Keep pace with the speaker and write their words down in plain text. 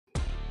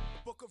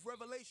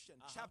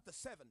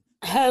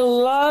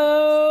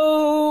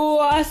Hello,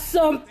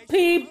 awesome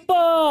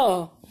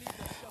people.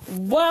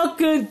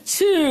 Welcome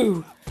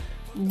to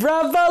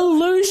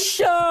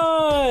Revolution.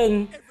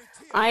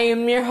 I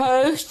am your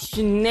host,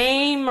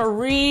 Janae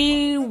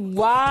Marie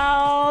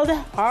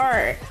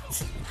Wildheart.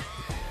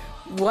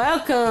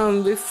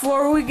 Welcome.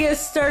 Before we get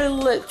started,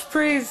 let's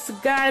praise the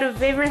God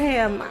of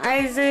Abraham,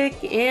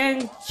 Isaac,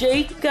 and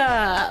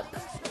Jacob.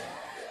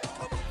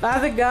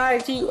 Father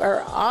God, you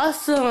are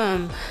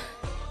awesome.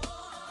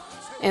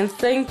 And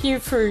thank you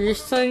for your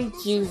son,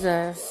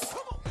 Jesus,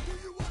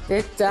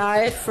 that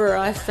died for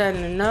us on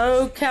an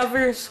old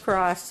Calvary's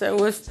cross that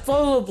was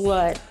full of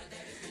blood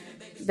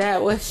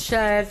that was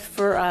shed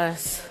for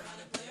us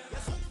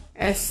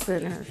as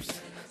sinners,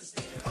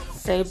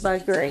 saved by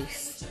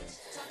grace.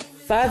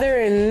 Father,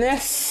 in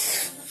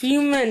this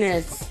few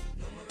minutes,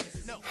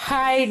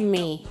 hide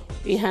me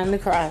behind the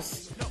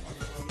cross.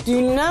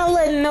 Do not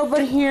let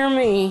nobody hear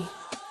me,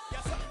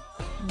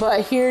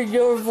 but hear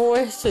your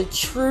voice of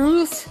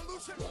truth,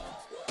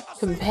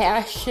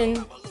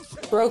 compassion,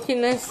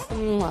 brokenness,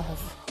 and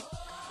love.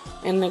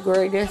 And the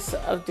greatest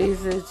of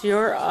these is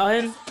your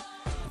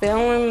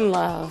unfailing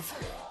love.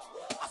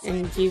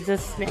 In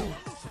Jesus' name.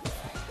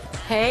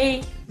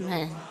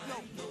 Amen.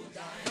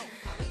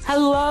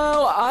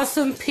 Hello,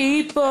 awesome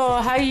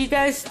people. How you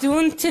guys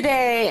doing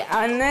today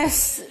on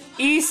this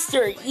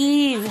Easter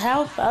Eve?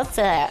 How about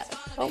that?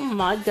 Oh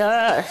my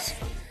gosh.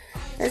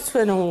 It's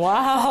been a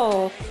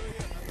while.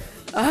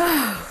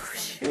 Oh,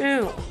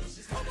 shoot.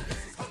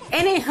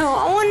 Anyhow,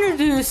 I want to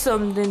do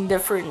something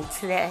different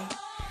today.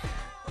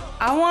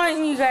 I want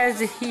you guys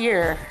to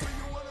hear,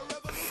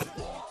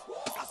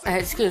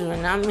 excuse me,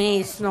 not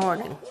me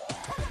snorting,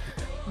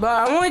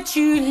 but I want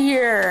you to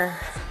hear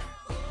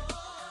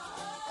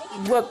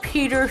what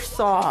Peter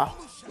saw.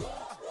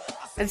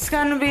 It's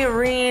going to be a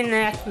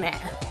reenactment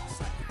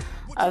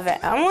of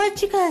it. I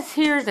want you guys to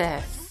hear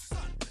this.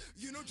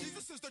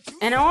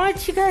 And I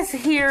want you guys to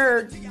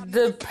hear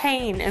the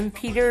pain in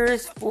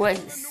Peter's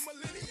voice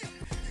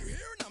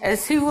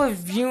as he was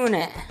viewing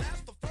it,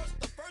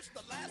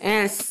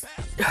 and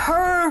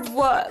heard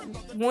what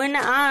went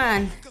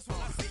on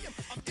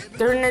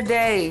during the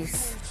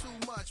days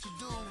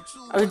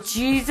of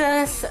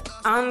Jesus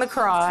on the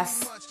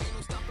cross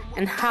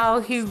and how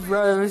he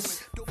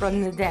rose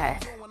from the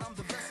dead,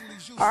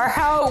 or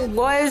how it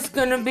was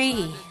going to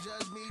be,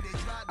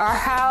 or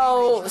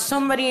how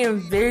somebody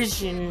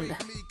envisioned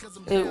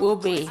it will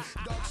be.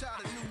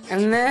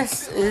 And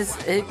this is,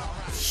 it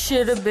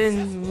should have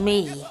been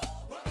me.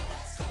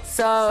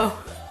 So,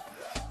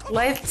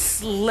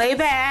 let's lay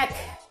back,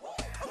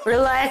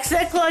 relax,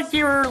 act like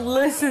you're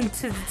listening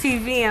to the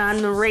TV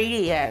on the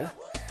radio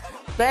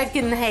back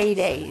in the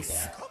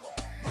heydays.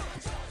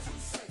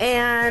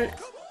 And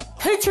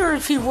picture,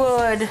 if you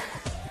would,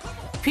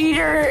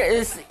 Peter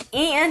is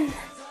doing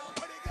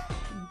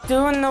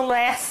the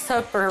Last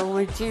Supper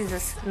with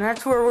Jesus. And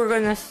that's where we're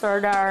going to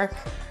start our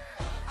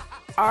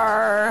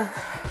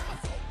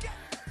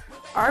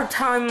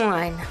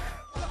timeline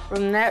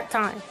from that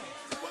time.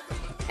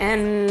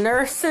 And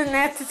they're sitting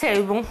at the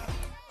table.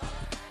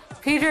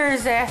 Peter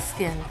is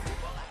asking.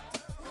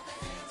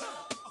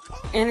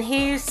 And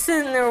he's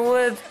sitting there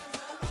with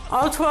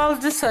all 12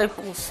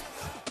 disciples.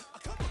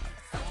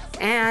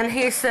 And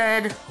he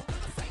said,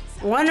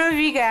 one of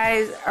you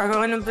guys are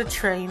going to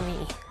betray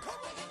me.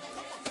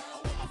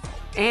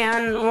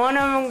 And one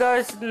of them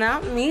goes,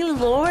 not me,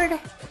 Lord.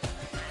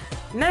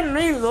 Not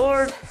me,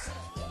 Lord.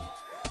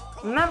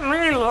 Not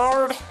me,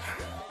 Lord.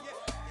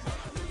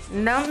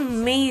 Not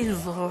me,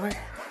 Lord.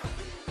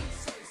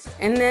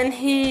 And then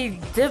he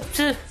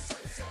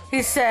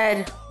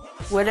said,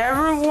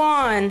 whatever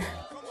one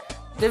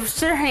dips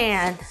their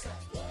hand,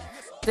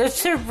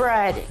 dips their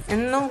bread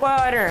in the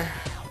water,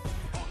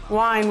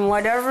 wine,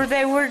 whatever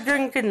they were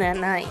drinking that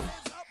night,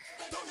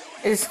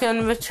 is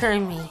going to betray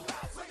me.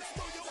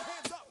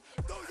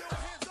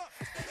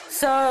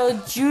 So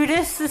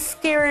Judas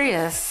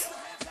Iscariot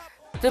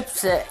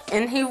dips it,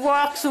 and he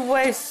walks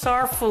away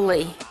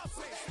sorrowfully.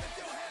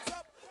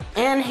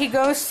 And he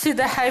goes to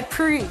the high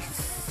priest.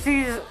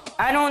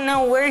 I don't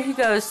know where he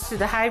goes to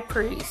the high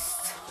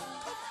priest.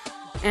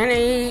 And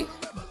he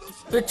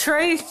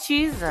betrays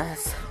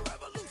Jesus.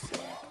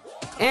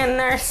 And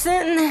they're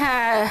sitting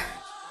at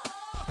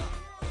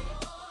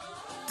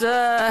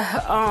the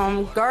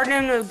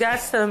Garden of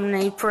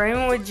Gethsemane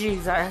praying with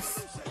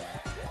Jesus.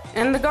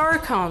 And the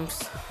guard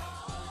comes.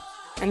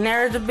 And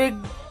there's a big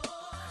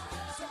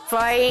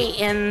fight,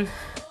 and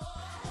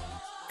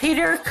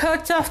Peter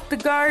cuts off the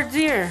guard's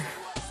ear.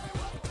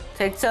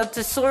 Takes out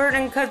the sword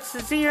and cuts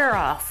his ear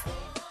off.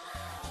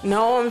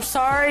 No, I'm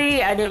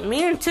sorry, I didn't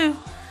mean to.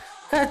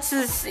 Cuts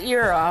his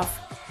ear off.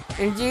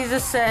 And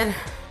Jesus said,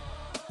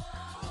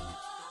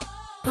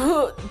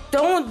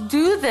 don't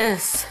do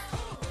this.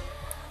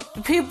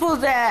 The people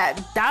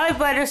that die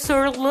by the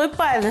sword live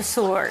by the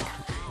sword.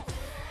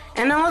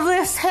 And all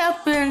this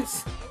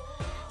happens,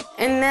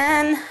 and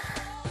then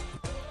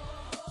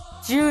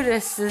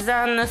Judas is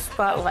on the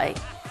spotlight.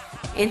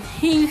 And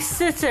he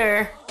sits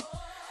there.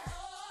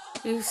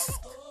 He's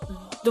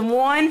the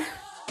one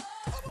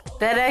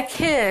that I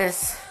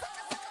kiss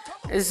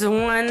is the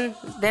one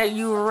that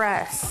you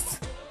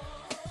arrest.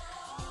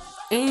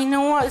 And you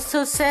know what's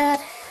so sad?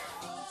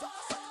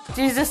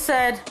 Jesus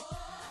said,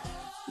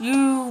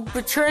 you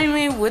betrayed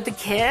me with a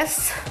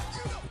kiss?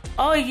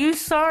 Oh, you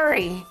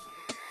sorry.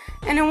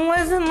 And it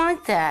wasn't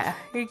like that.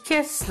 You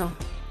kissed him.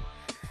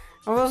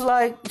 I was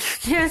like, you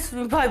kissed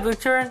me by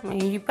betraying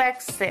me, you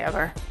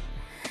backstabber.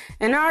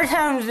 And our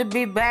times it'd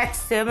be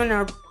backstabbing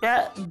or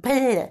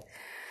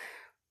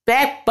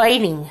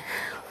backbiting.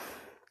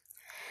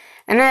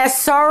 And as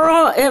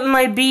sorrow it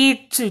might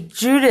be to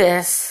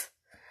Judas,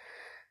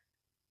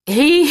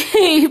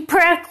 he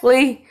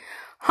practically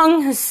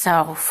hung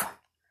himself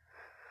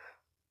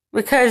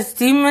because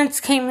demons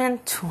came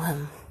into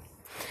him.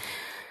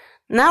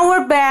 Now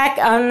we're back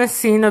on the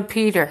scene of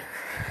Peter.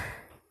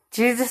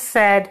 Jesus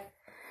said,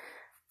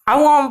 I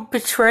won't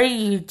betray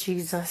you,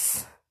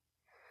 Jesus.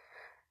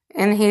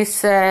 And he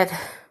said,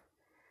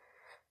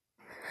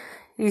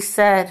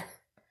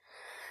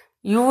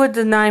 you would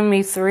deny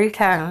me 3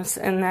 times,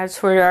 and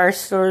that's where our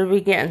story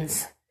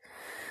begins.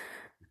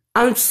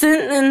 I'm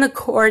sitting in the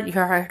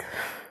courtyard,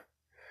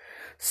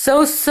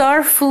 so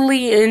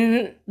sorrowfully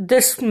and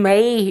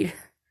dismayed,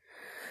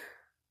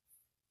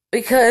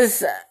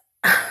 because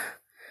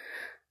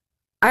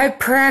I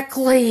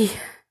practically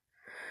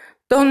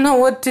don't know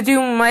what to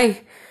do.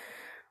 My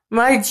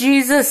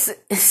Jesus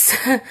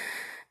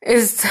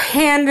is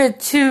handed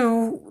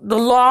to the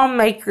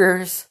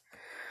lawmakers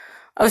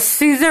of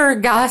Caesar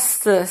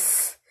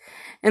Augustus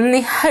and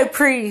the high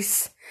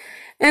priest,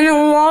 and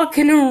I'm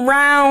walking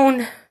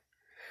around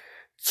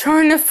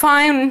trying to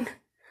find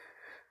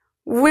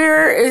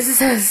where is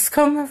this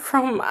coming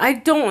from. I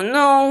don't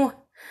know.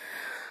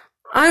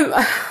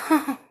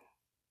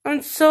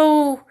 I'm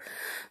so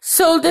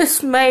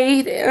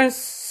dismayed and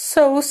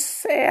so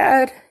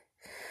sad.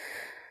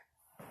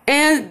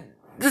 And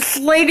this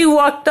lady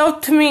walked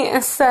up to me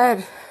and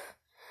said,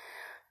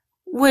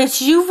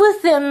 was you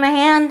with that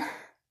man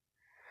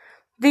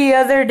the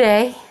other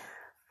day?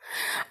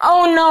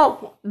 Oh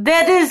no,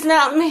 that is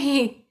not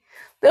me.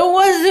 That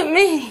wasn't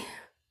me.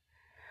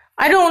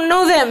 I don't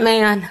know that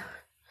man.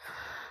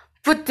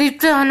 But deep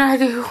down I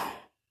do.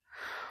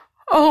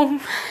 Oh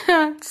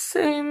man,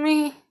 save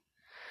me.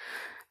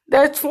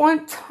 That's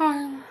one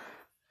time.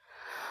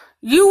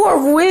 You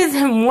were with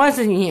him,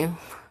 wasn't you?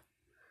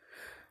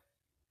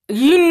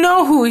 You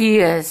know who he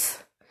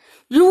is.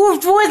 You were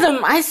with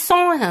him. I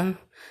saw him.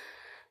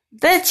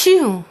 That's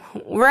you,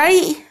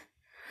 right?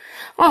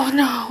 Oh,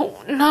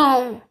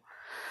 no.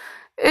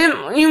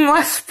 You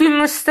must be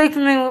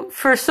mistaking me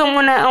for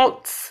someone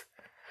else.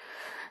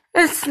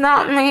 It's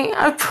not me.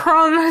 I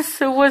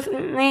promise it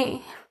wasn't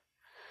me.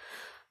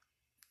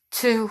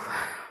 2.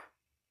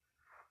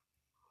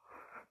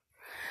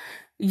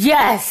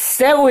 Yes,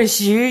 that was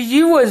you.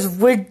 You was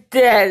with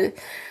that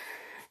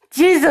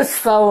Jesus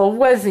fellow,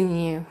 wasn't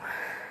you?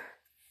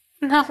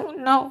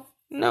 No,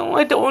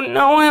 I don't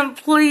know him,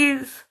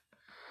 please.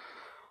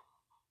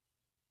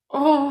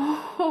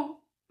 Oh,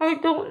 I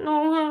don't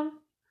know him.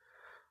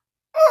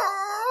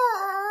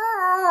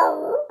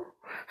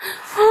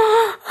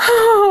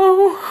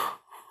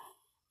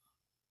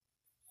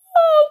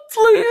 Oh,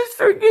 please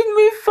forgive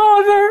me,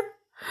 Father.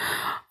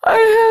 I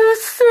have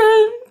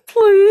sinned,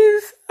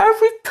 please. I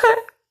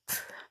repent.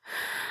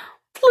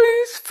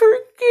 Please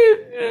forgive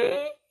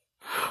me.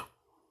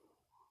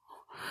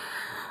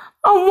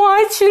 I'm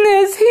watching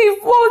as he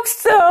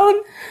walks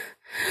down.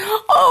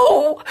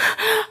 Oh,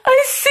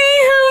 I see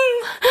him.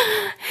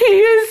 He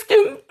is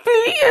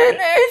beaten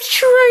and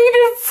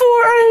traded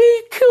for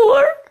a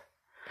killer.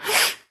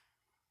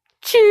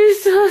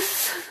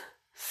 Jesus,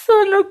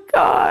 Son of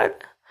God,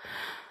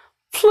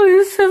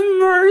 please have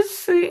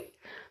mercy.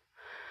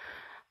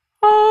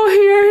 Oh,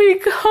 here he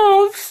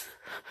comes.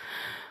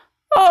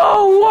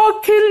 Oh,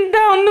 walking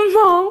down the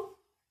mountain.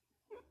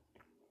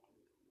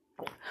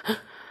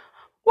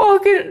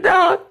 Walking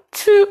down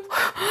to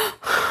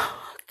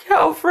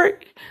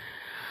Calvary,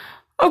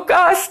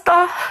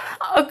 Augusta,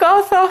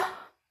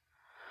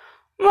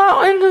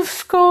 Mountain of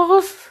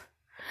Skulls.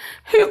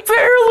 He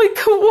barely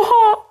could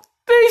walk.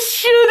 They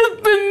should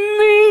have been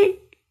me.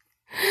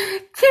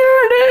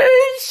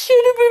 It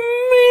should have been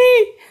me.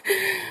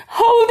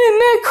 Holding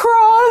that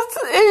cross,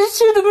 it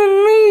should have been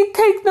me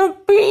taking a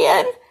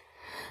beating.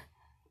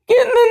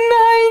 Getting the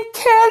 9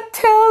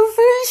 cattails,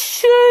 it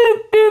should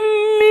have been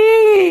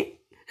me.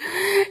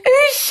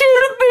 It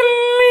should have been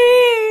me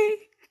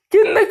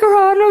getting the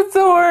crown of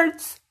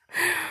thorns.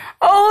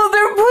 Oh,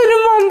 they're putting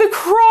him on the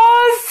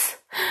cross.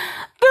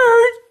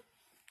 They're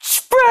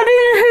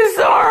spreading his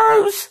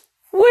arms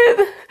with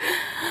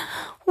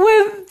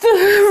the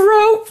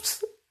ropes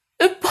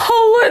and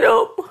pulling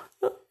him.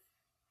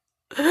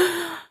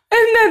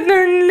 And then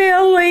they're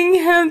nailing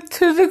him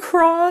to the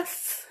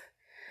cross.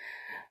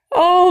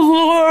 Oh,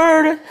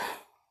 Lord.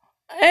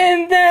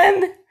 And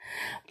then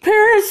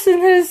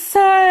piercing his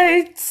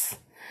sides.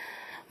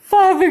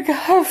 Father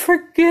God,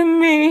 forgive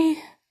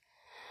me.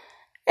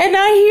 And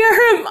I hear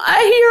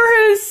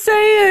him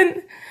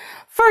saying,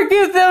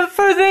 Forgive them,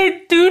 for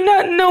they do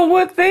not know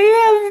what they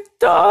have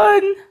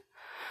done.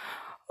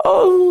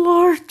 Oh,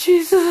 Lord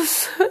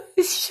Jesus,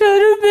 it should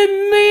have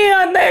been me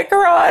on that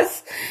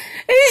cross.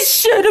 It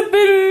should have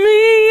been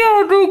me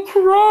on the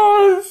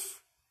cross.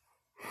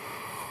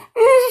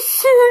 It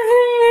should have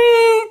been me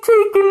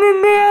taking the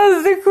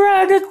nails, the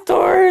crown of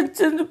thorns,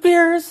 and the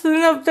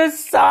piercing of the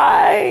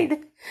side.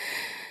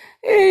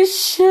 It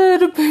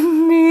should have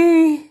been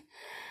me.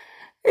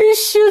 It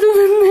should have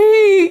been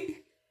me.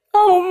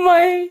 Oh,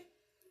 my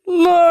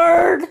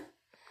Lord.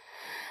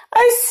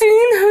 I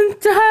seen him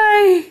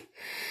die,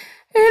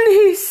 and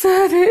he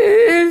said, it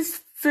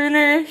is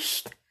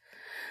finished.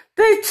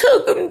 They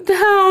took him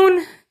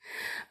down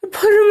and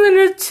put him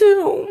in a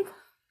tomb.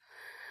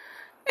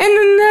 And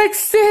the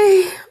next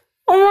day,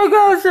 oh my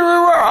gosh, we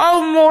were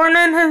all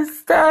mourning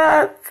his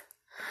death.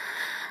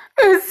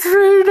 And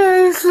 3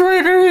 days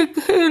later, he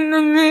came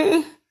to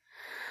me,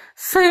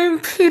 saying,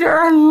 Peter,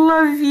 I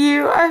love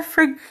you. I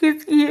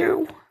forgive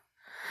you.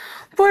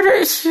 But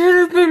it should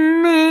have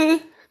been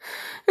me.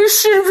 It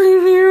should have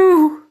been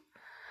you.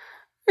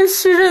 It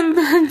should have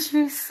been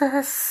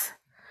Jesus.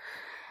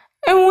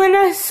 And when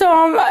I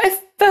saw him, I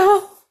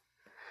fell.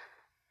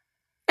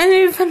 And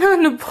even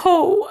on the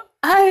boat,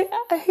 I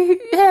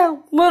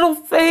had little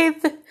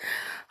faith.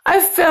 I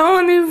fell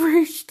and he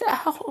reached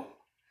out.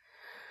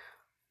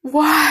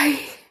 Why?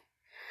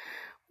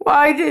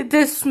 Why did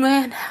this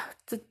man have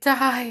to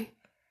die?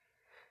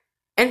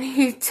 And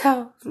he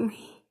tells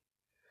me,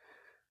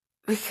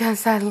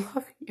 because I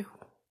love you.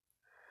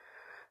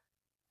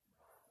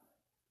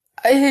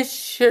 It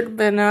should have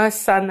been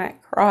us on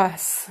that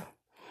cross,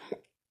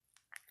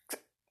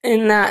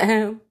 and not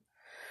him.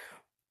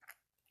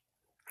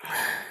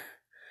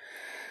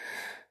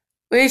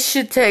 We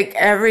should take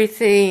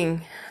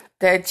everything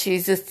that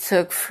Jesus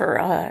took for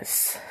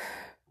us.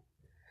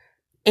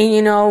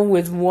 And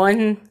with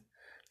one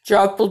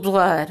drop of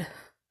blood,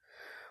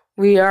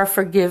 we are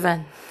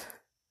forgiven.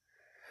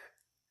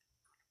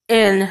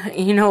 And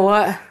you know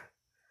what?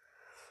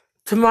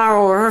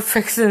 Tomorrow we're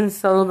fixing to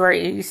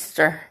celebrate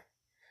Easter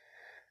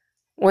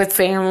with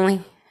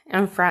family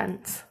and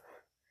friends.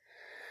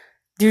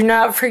 Do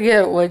not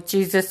forget what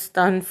Jesus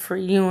done for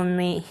you and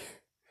me,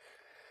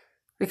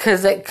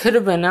 because it could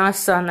have been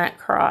us on that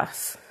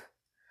cross,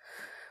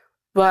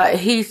 but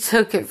he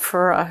took it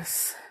for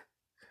us.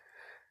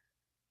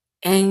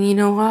 And you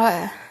know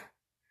what?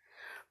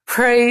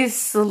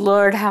 Praise the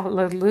Lord,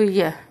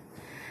 hallelujah,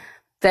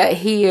 that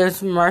he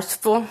is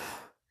merciful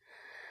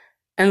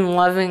and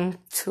loving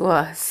to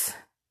us,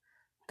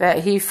 that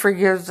he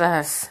forgives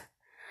us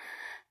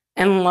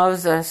and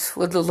loves us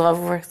with the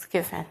love worth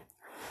giving.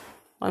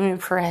 Let me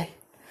pray.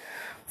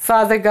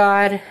 Father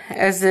God,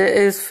 as it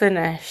is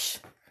finished,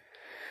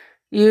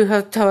 you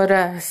have told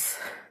us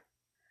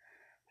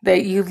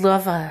that you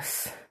love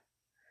us.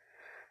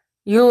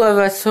 You love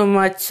us so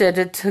much that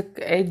it took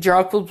a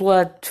drop of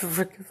blood to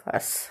forgive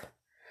us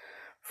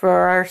for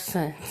our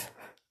sins.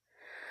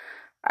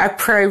 I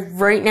pray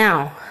right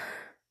now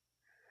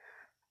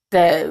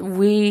that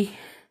we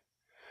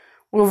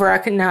will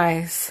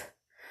recognize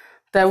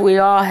that we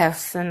all have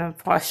sinned and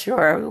fall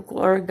short of the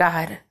glory of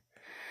God,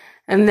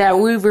 and that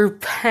we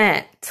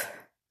repent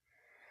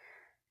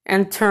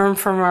and turn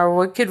from our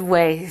wicked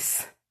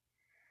ways,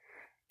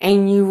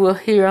 and you will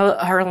heal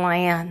our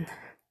land.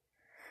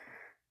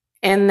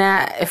 And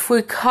that if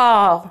we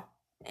call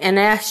and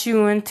ask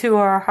you into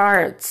our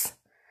hearts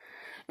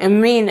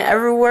and mean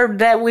every word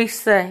that we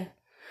say,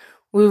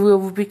 we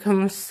will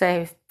become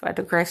saved by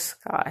the grace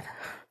of God.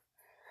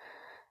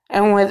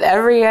 And with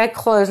every eye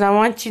closed, I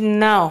want you to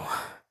know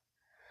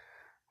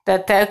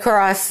that that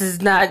cross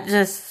is not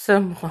just a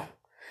symbol.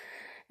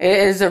 It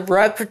is a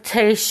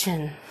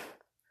reputation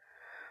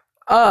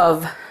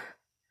of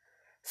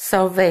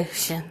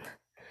salvation.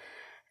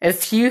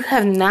 If you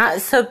have not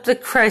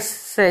accepted Christ as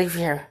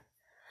Savior,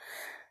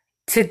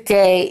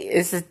 today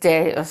is a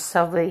day of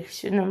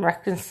salvation and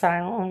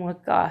reconciling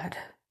with God.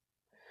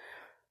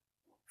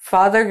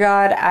 Father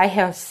God, I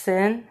have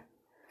sinned,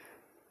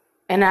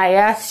 and I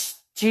ask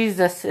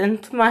Jesus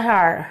into my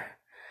heart.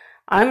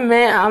 I'm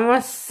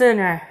a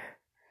sinner,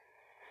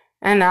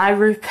 and I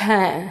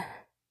repent,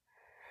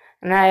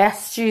 and I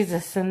ask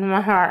Jesus into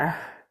my heart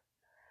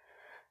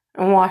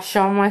and wash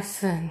all my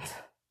sins.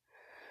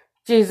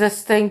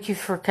 Jesus, thank you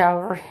for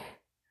Calvary.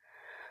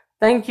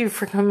 Thank you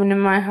for coming in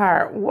my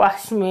heart,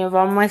 wash me of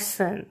all my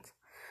sins,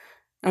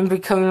 and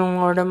becoming the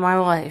Lord of my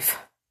life.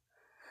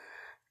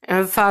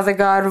 And Father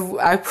God,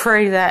 I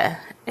pray that,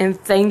 and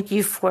thank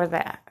you for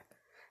that.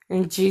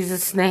 In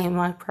Jesus' name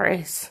I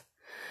praise.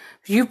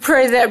 If you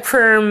pray that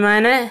prayer in a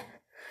minute,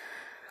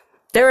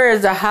 there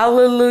is a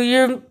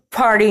hallelujah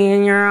party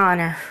in your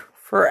honor.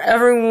 For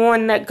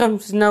everyone that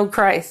comes to know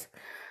Christ,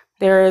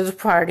 there is a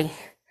party.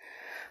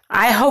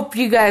 I hope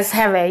you guys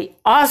have an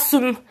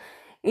awesome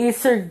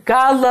Easter.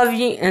 God love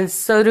you, and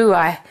so do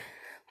I.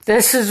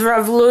 This is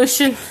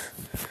Revolution,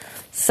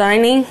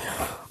 signing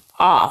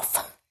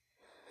off.